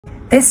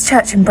This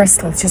church in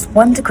Bristol is just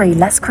 1 degree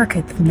less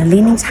crooked than the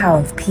Leaning Tower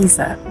of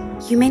Pisa.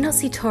 You may not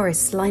see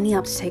tourists lining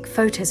up to take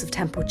photos of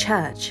Temple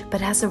Church,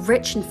 but it has a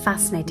rich and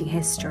fascinating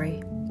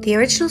history. The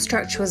original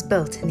structure was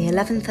built in the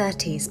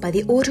 1130s by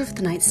the Order of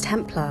the Knights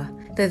Templar,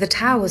 though the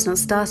tower was not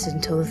started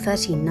until the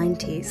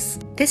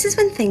 1390s. This is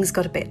when things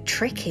got a bit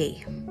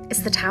tricky.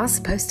 Is the tower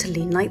supposed to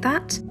lean like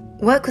that?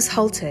 Work was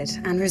halted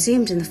and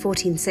resumed in the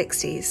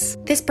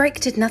 1460s. This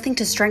break did nothing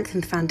to strengthen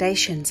the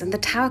foundations, and the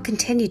tower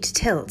continued to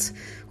tilt,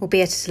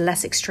 albeit at a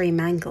less extreme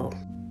angle.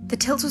 The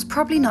tilt was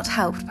probably not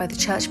helped by the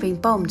church being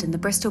bombed in the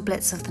Bristol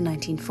Blitz of the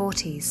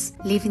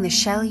 1940s, leaving the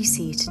shell you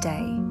see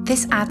today.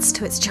 This adds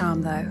to its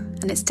charm though,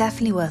 and it's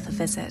definitely worth a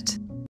visit.